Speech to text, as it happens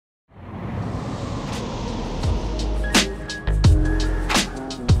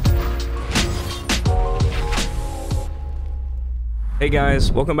Hey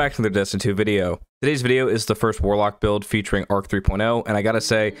guys, welcome back to the Destiny 2 video. Today's video is the first Warlock build featuring Arc 3.0, and I gotta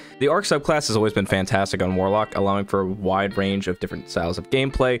say, the Arc subclass has always been fantastic on Warlock, allowing for a wide range of different styles of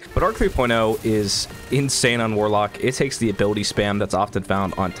gameplay, but Arc 3.0 is insane on Warlock. It takes the ability spam that's often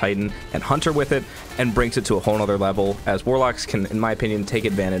found on Titan and Hunter with it, and brings it to a whole nother level, as Warlocks can, in my opinion, take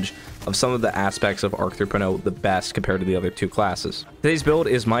advantage of some of the aspects of Arc 3.0 the best compared to the other two classes. Today's build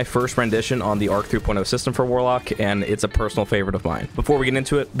is my first rendition on the Arc 3.0 system for Warlock, and it's a personal favorite of mine. Before we get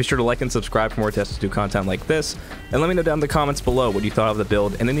into it, be sure to like and subscribe for more Destiny 2 content like this, and let me know down in the comments below what you thought of the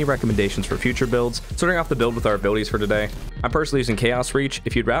build and any recommendations for future builds. Starting off the build with our abilities for today, I'm personally using Chaos Reach.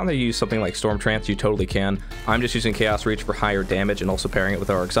 If you'd rather use something like Storm Trance, you totally can. I'm just using Chaos Reach for higher damage and also pairing it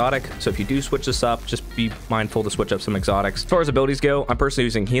with our exotic, so if you do switch this up, just be mindful to switch up some exotics. As far as abilities go, I'm personally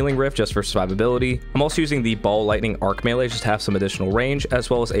using Healing Rift just for survivability. I'm also using the Ball Lightning Arc Melee just to have some additional range, as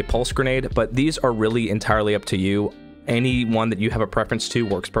well as a Pulse Grenade, but these are really entirely up to you. Any one that you have a preference to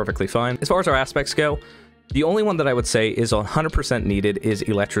works perfectly fine. As far as our aspects go, the only one that I would say is 100% needed is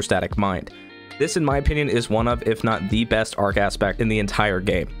Electrostatic Mind. This, in my opinion, is one of, if not the best arc aspect in the entire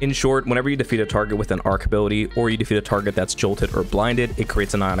game. In short, whenever you defeat a target with an arc ability, or you defeat a target that's jolted or blinded, it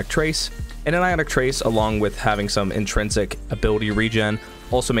creates an Ionic Trace. And an Ionic Trace, along with having some intrinsic ability regen,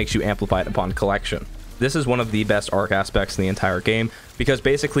 also makes you amplified upon collection. This is one of the best arc aspects in the entire game, because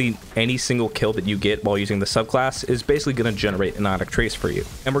basically any single kill that you get while using the subclass is basically going to generate an Ionic Trace for you.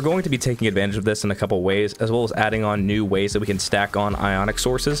 And we're going to be taking advantage of this in a couple ways, as well as adding on new ways that we can stack on Ionic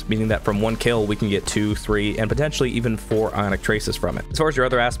sources, meaning that from one kill we can get 2, 3, and potentially even 4 Ionic Traces from it. As far as your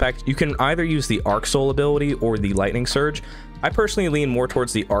other aspect, you can either use the Arc Soul ability or the Lightning Surge. I personally lean more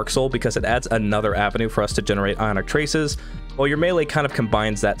towards the Arc Soul because it adds another avenue for us to generate Ionic Traces, while your melee kind of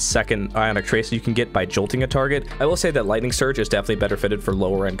combines that second Ionic Trace you can get by jolting a target. I will say that Lightning Surge is definitely better fitted for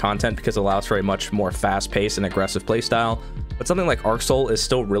lower end content because it allows for a much more fast-paced and aggressive playstyle, but something like Arc Soul is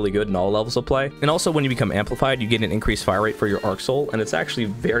still really good in all levels of play. And also when you become amplified, you get an increased fire rate for your Arc Soul, and it's actually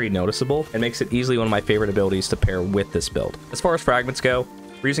very noticeable and makes it easily one of my favorite abilities to pair with this build. As far as fragments go,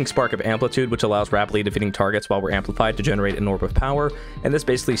 we're using Spark of Amplitude, which allows rapidly defeating targets while we're amplified to generate an Orb of Power, and this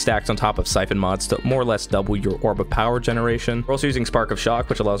basically stacks on top of Siphon mods to more or less double your Orb of Power generation. We're also using Spark of Shock,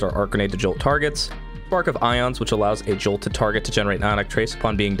 which allows our Arc Grenade to jolt targets, Spark of Ions, which allows a jolted target to generate an Ionic Trace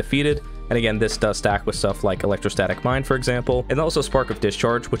upon being defeated, and again, this does stack with stuff like Electrostatic Mind, for example, and also Spark of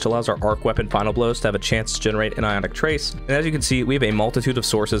Discharge, which allows our Arc Weapon Final Blows to have a chance to generate an Ionic Trace. And as you can see, we have a multitude of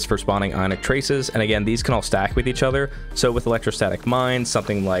sources for spawning Ionic Traces, and again, these can all stack with each other. So with Electrostatic Mind,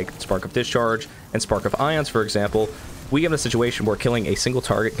 something like Spark of Discharge, and Spark of Ions, for example, we have a situation where killing a single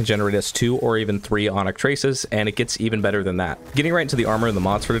target can generate us 2 or even 3 Ionic Traces, and it gets even better than that. Getting right into the armor and the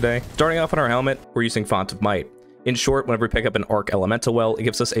mods for today. Starting off on our helmet, we're using Font of Might. In short, whenever we pick up an Arc Elemental Well, it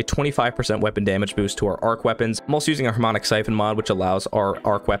gives us a 25% weapon damage boost to our Arc weapons. I'm also using a Harmonic Siphon mod, which allows our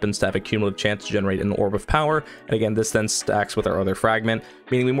Arc weapons to have a cumulative chance to generate an Orb of Power, and again, this then stacks with our other fragment,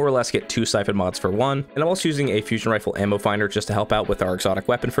 meaning we more or less get 2 Siphon mods for 1. And I'm also using a Fusion Rifle Ammo Finder just to help out with our exotic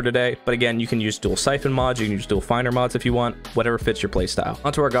weapon for today, but again, you can use dual Siphon mods, you can use dual Finder mods if you want, whatever fits your playstyle.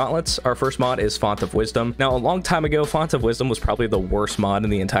 Onto our gauntlets, our first mod is Font of Wisdom. Now, a long time ago, Font of Wisdom was probably the worst mod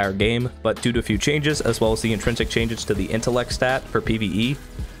in the entire game, but due to a few changes, as well as the intrinsic changes to the intellect stat for PvE,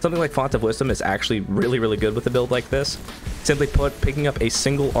 something like Font of Wisdom is actually really good with a build like this. Simply put, picking up a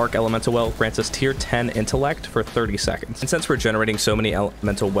single Arc Elemental Well grants us tier 10 Intellect for 30 seconds. And since we're generating so many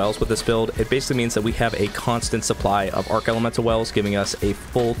Elemental Wells with this build, it basically means that we have a constant supply of Arc Elemental Wells, giving us a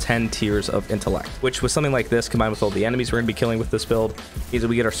full 10 tiers of Intellect, which with something like this, combined with all the enemies we're going to be killing with this build, means that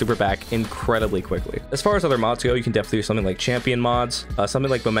we get our super back incredibly quickly. As far as other mods go, you can definitely do something like Champion mods. Something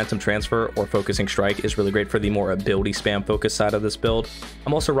like Momentum Transfer or Focusing Strike is really great for the more ability spam focus side of this build.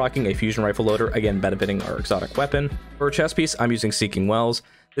 I'm also rocking a Fusion Rifle Loader, again benefiting our exotic weapon. For a chest piece, I'm using Seeking Wells.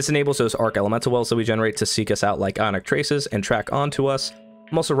 This enables those Arc Elemental Wells that we generate to seek us out like Ionic Traces and track onto us.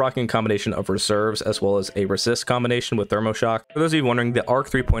 I'm also rocking a combination of reserves as well as a resist combination with Thermoshock. For those of you wondering, the Arc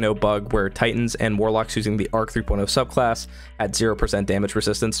 3.0 bug where Titans and Warlocks using the Arc 3.0 subclass had 0% damage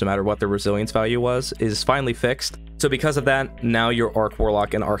resistance no matter what their resilience value was is finally fixed. So because of that, now your Arc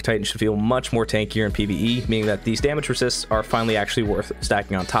Warlock and Arc Titan should feel much more tankier in PvE, meaning that these damage resists are finally actually worth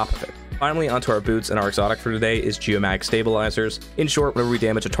stacking on top of it. Finally, onto our boots, and our exotic for today is Geomag Stabilizers. In short, whenever we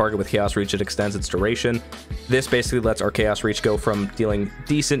damage a target with Chaos Reach, it extends its duration. This basically lets our Chaos Reach go from dealing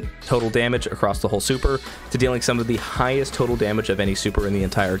decent total damage across the whole super to dealing some of the highest total damage of any super in the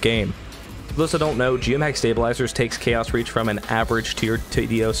entire game. For those that don't know, Geomag Stabilizers takes Chaos Reach from an average tier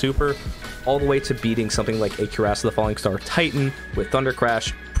TDO super all the way to beating something like a Cuirass of the Falling Star Titan with Thunder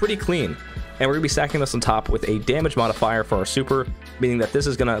Crash pretty clean. and we're going to be stacking this on top with a damage modifier for our super, meaning that this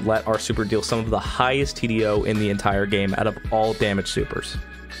is going to let our super deal some of the highest TDO in the entire game out of all damage supers.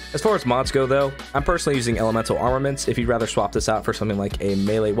 As far as mods go though, I'm personally using elemental armaments. If you'd rather swap this out for something like a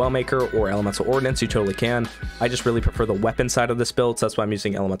melee wellmaker or elemental ordnance, you totally can. I just really prefer the weapon side of this build, so that's why I'm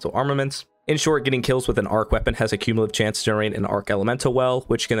using elemental armaments. In short, getting kills with an arc weapon has a cumulative chance to generate an arc elemental well,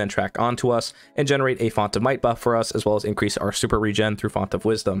 which can then track onto us and generate a Font of Might buff for us, as well as increase our super regen through Font of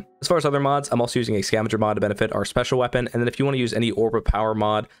Wisdom. As far as other mods, I'm also using a scavenger mod to benefit our special weapon, and then if you want to use any orb of power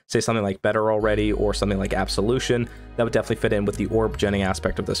mod, say something like Better Already or something like Absolution, that would definitely fit in with the orb genning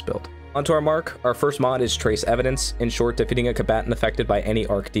aspect of this build. Onto our mark, our first mod is Trace Evidence. In short, defeating a combatant affected by any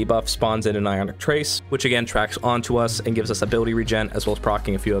arc debuff spawns in an Ionic Trace, which again tracks onto us and gives us ability regen, as well as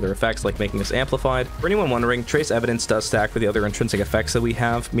proccing a few other effects like making us amplified. For anyone wondering, Trace Evidence does stack with the other intrinsic effects that we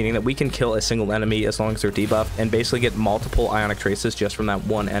have, meaning that we can kill a single enemy as long as they're debuffed and basically get multiple Ionic Traces just from that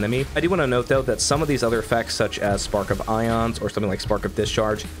one enemy. I do want to note though that some of these other effects, such as Spark of Ions or something like Spark of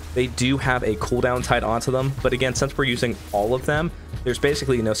Discharge, they do have a cooldown tied onto them, but again, since we're using all of them, there's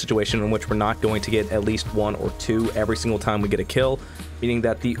basically no situation in which we're not going to get at least 1 or 2 every single time we get a kill, meaning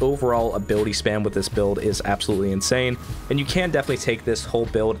that the overall ability spam with this build is absolutely insane. And you can definitely take this whole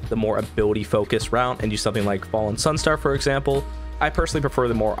build the more ability focused route and use something like Fallen Sunstar, for example. I personally prefer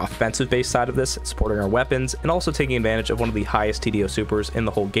the more offensive based side of this, supporting our weapons and also taking advantage of one of the highest TDO supers in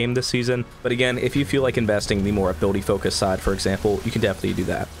the whole game this season. But again, if you feel like investing the more ability focused side, for example, you can definitely do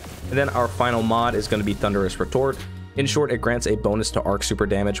that. And then our final mod is going to be Thunderous Retort. In short, it grants a bonus to arc super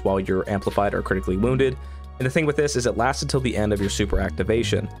damage while you're amplified or critically wounded. And the thing with this is it lasts until the end of your super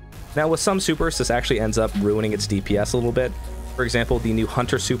activation. Now with some supers, this actually ends up ruining its DPS a little bit. For example, the new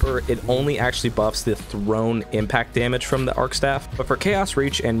Hunter super, it only actually buffs the thrown impact damage from the arc staff. But for Chaos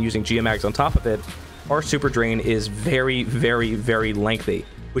Reach and using Geomags on top of it, our super drain is very, very, very lengthy,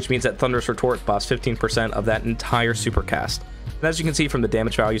 which means that Thunderous Retort buffs 15% of that entire super cast. And as you can see from the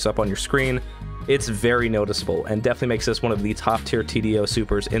damage values up on your screen, it's very noticeable and definitely makes this one of the top tier TDO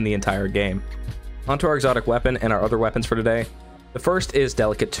supers in the entire game. Onto our exotic weapon and our other weapons for today. The first is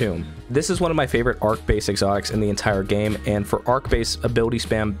Delicate Tomb. This is one of my favorite arc-based exotics in the entire game, and for arc-based ability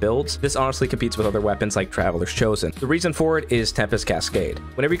spam builds, this honestly competes with other weapons like Traveler's Chosen. The reason for it is Tempest Cascade.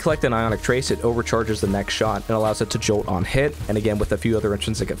 Whenever you collect an Ionic Trace, it overcharges the next shot and allows it to jolt on hit, and again with a few other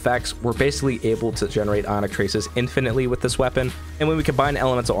intrinsic effects, we're basically able to generate Ionic Traces infinitely with this weapon, and when we combine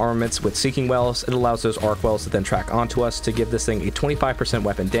elemental armaments with Seeking Wells, it allows those arc wells to then track onto us to give this thing a 25%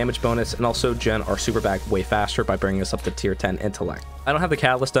 weapon damage bonus, and also gen our super back way faster by bringing us up to tier 10 intellect. I don't have the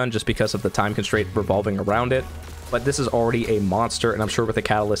catalyst done just because of the time constraint revolving around it, but this is already a monster, and I'm sure with the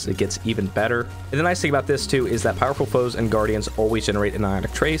catalyst it gets even better. And the nice thing about this too is that powerful foes and guardians always generate an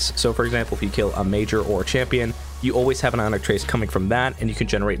Ionic Trace, so for example if you kill a major or a champion, you always have an Ionic Trace coming from that, and you can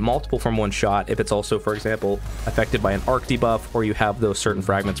generate multiple from one shot if it's also, for example, affected by an arc debuff or you have those certain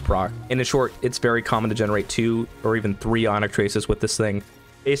fragments proc. And in short, it's very common to generate 2 or even 3 Ionic Traces with this thing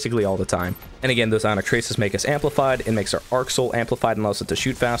basically all the time. And again, those Ionic Traces make us amplified, it makes our Arc Soul amplified and allows it to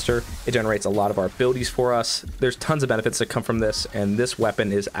shoot faster, it generates a lot of our abilities for us. There's tons of benefits that come from this, and this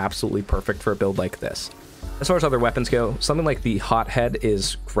weapon is absolutely perfect for a build like this. As far as other weapons go, something like the Hothead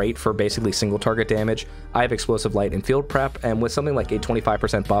is great for basically single target damage. I have Explosive Light and Field Prep, and with something like a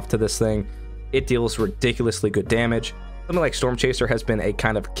 25% buff to this thing, it deals ridiculously good damage. Something like Storm Chaser has been a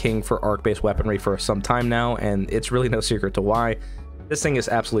kind of king for arc-based weaponry for some time now, and it's really no secret to why. This thing is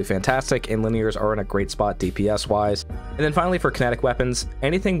absolutely fantastic, and linears are in a great spot DPS-wise. And then finally for kinetic weapons,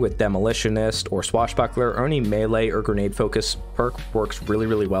 anything with Demolitionist or Swashbuckler or any melee or grenade focus perk works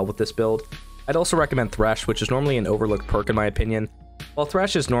really well with this build. I'd also recommend Thresh, which is normally an overlooked perk in my opinion. While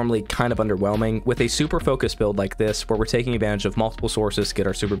Thresh is normally kind of underwhelming, with a super focused build like this, where we're taking advantage of multiple sources to get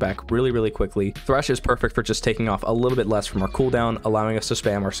our super back really quickly, Thresh is perfect for just taking off a little bit less from our cooldown, allowing us to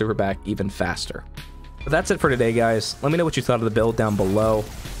spam our super back even faster. But that's it for today, guys. Let me know what you thought of the build down below.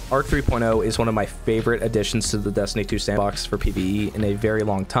 Arc 3.0 is one of my favorite additions to the Destiny 2 sandbox for PvE in a very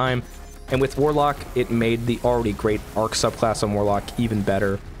long time, and with Warlock, it made the already great Arc subclass on Warlock even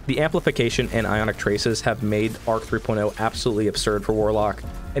better. The amplification and Ionic Traces have made Arc 3.0 absolutely absurd for Warlock,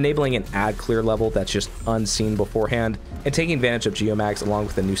 enabling an ad clear level that's just unseen beforehand, and taking advantage of Geomags along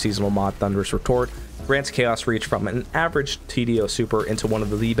with the new seasonal mod Thunderous Retort grants Chaos Reach from an average TDO super into one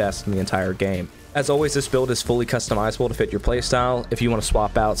of the best in the entire game. As always, this build is fully customizable to fit your playstyle. If you want to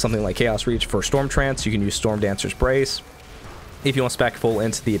swap out something like Chaos Reach for Storm Trance, you can use Storm Dancer's Brace. If you want to spec full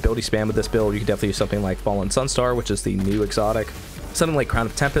into the ability spam with this build, you can definitely use something like Fallen Sunstar, which is the new exotic. Something like Crown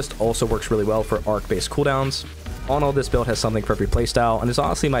of Tempest also works really well for arc-based cooldowns. All in all, this build has something for every playstyle, and is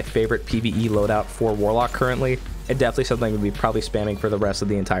honestly my favorite PvE loadout for Warlock currently, and definitely something we'll be probably spamming for the rest of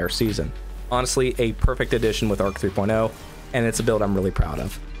the entire season. Honestly, a perfect addition with Arc 3.0, and it's a build I'm really proud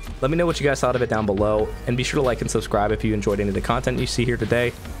of. Let me know what you guys thought of it down below, and be sure to like and subscribe if you enjoyed any of the content you see here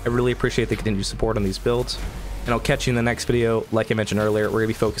today. I really appreciate the continued support on these builds, and I'll catch you in the next video. Like I mentioned earlier, we're going to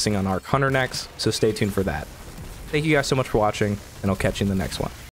be focusing on Arc Hunter next, so stay tuned for that. Thank you guys so much for watching, and I'll catch you in the next one.